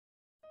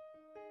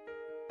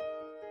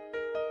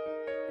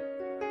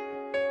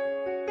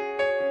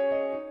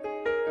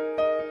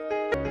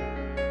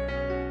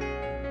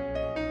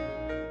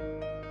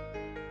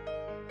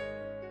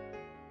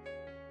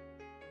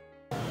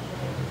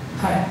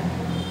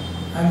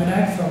I am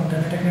Tenet from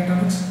Tenet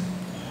Technetronics.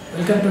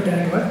 Welcome to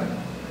Tenet World.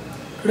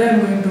 Today I am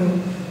going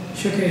to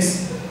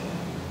showcase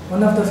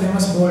one of the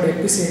famous board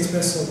LPC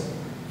Xpresso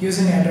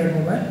using Android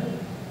mobile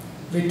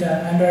with the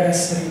Android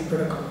S3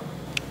 protocol.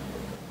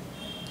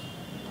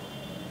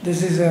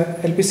 This is a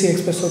LPC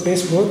Xpresso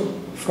base board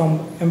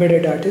from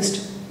Embedded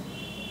Artist.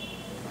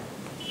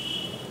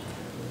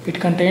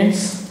 It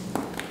contains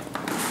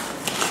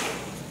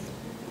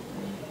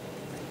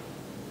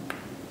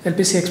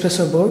LPC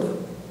Xpresso board,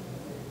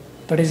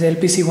 that is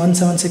LPC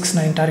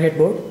 1769 target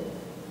board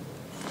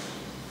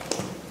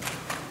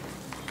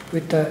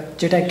with the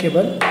JTAG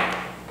cable,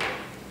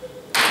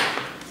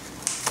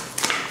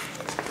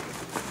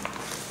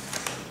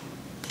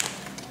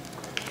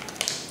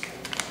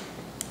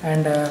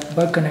 and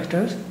bug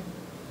connectors,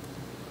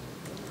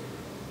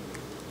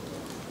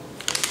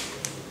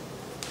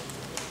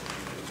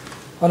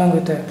 along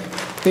with the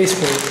base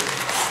board.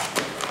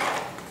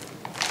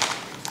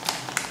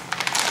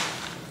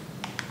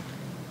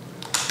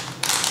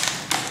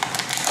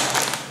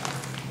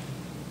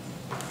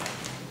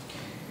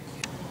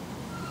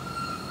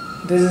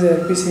 This is a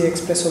LPC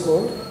Xpresso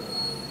board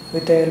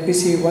with a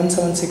LPC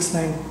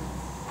 1769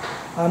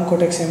 ARM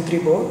Cortex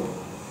M3 board.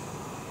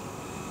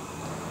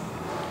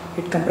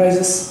 It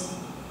comprises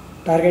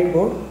target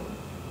board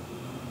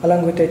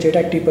along with a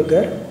JTAG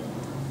debugger.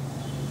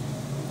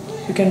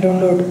 You can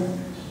download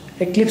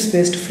Eclipse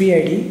based free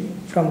ID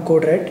from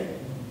CodeRed.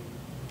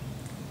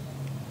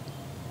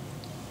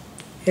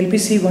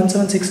 LPC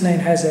 1769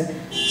 has a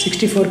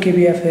 64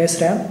 KB of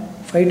SRAM,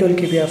 512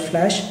 KB of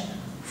flash,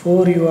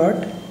 4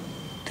 UART,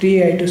 3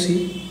 I2C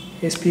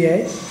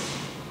SPI,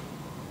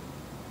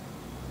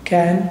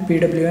 CAN,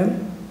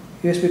 PWM,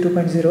 USB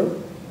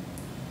 2.0,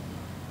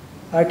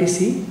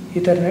 RTC,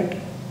 Ethernet,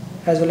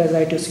 as well as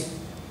I2C.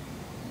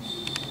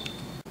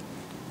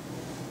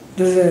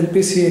 This is a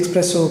LPC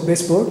Xpresso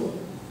base board.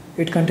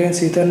 It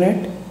contains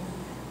Ethernet,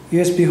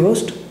 USB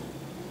host,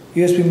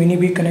 USB mini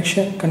B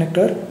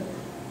connector,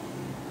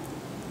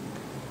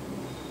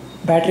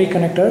 battery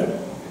connector,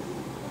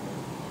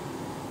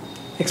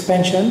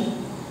 expansion,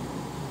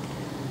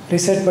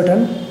 reset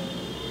button,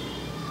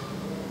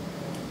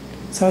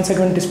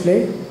 7-segment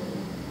display,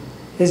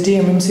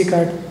 SDMMC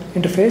card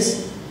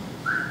interface,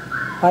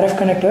 RF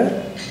connector,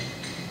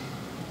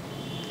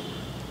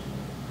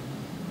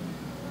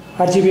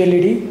 RGB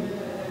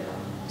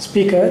LED,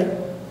 speaker,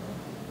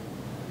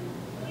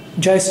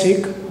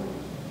 joystick,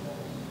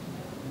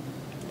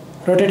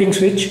 rotating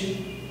switch,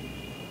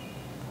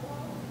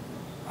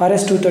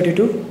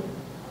 RS232,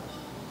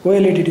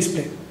 OLED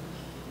display.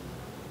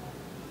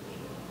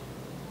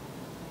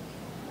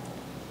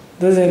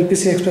 This is an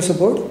LPC Xpresso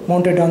board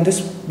mounted on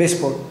this base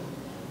board.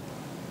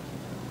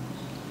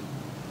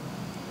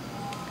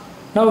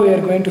 Now we are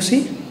going to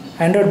see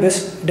Android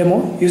based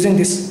demo using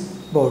this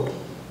board.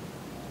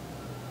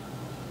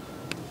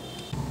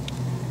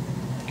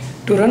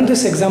 To run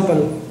this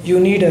example, you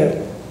need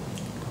a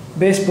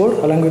base board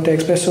along with the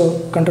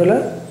Xpresso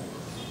controller.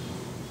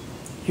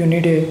 You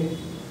need a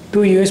 2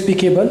 USB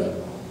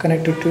cable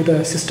connected to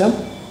the system,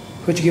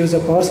 which gives the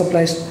power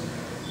supplies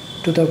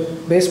to the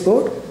base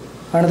board.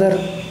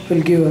 Another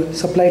will give a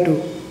supply to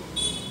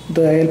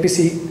the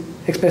LPC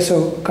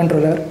Xpresso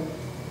controller,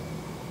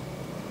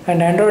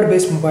 and Android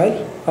based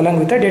mobile along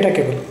with the data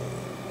cable.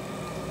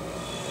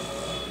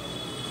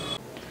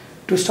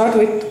 To start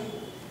with,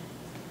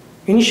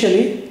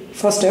 initially,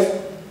 first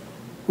step,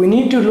 we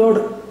need to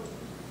load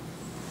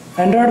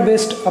Android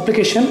based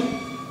application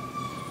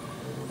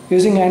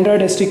using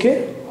Android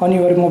SDK on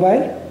your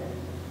mobile.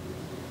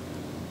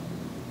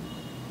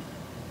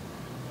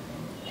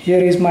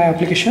 Here is my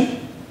application.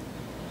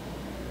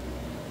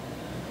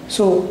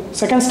 So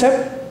second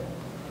step,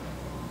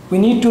 we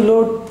need to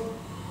load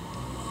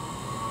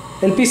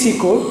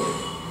LPC code,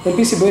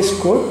 LPC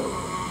based code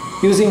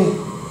using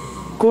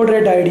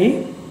CodeRed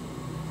ID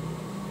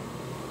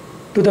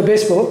to the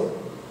base board.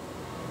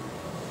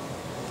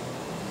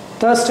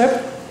 Third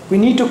step, we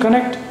need to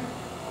connect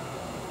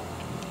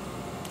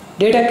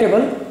data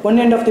cable, one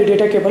end of the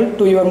data cable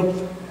to your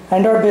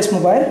Android based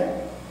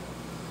mobile,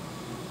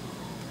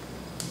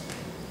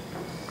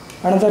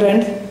 another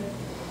end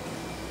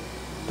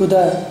to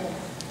the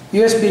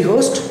USB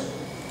host,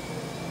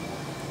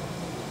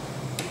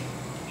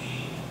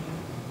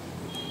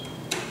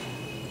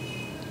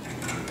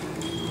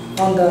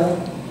 on the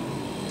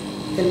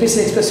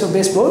LPC Xpresso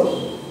base board.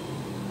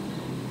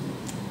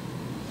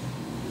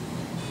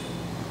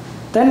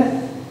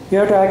 Then you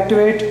have to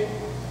activate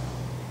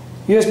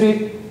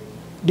USB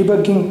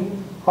debugging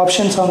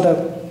options on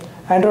the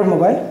Android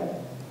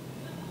mobile.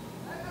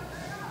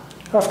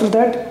 After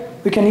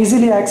that, we can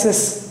easily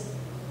access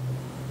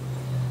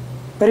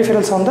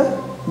peripherals on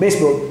the base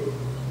board.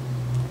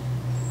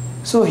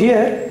 So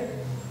here,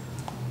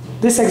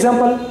 this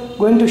example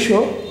going to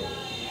show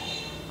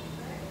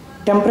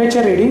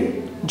temperature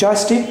reading,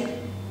 joystick,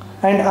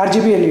 and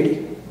RGB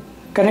LED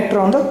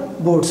connector on the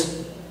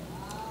boards.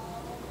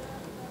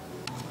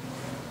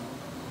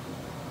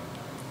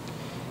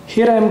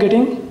 Here I am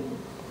getting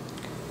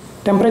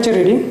temperature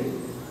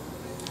reading,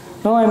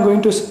 Now I am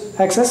going to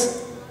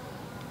access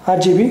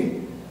RGB.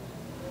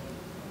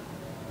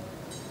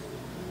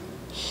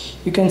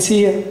 You can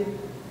see a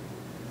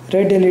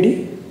red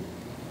LED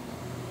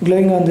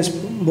glowing on this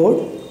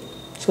board.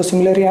 So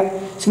similarly I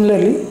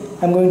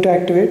am going to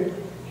activate.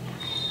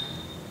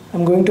 I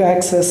am going to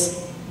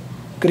access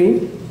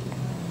green.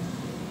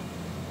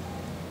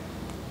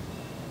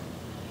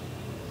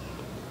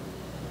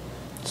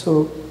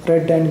 So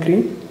red and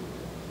green,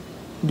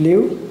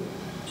 blue.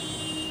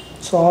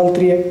 So all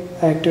three are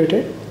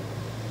activated.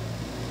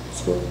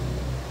 So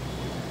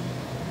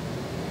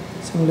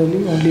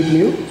similarly only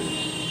blue.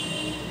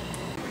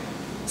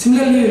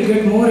 Similarly, you will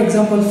get more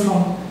examples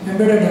from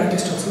embedded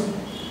artist also.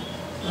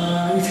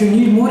 If you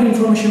need more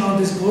information on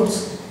these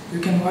boards, you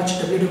can watch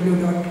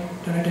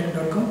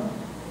www.tenettech.com.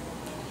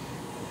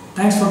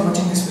 Thanks for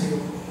watching this video.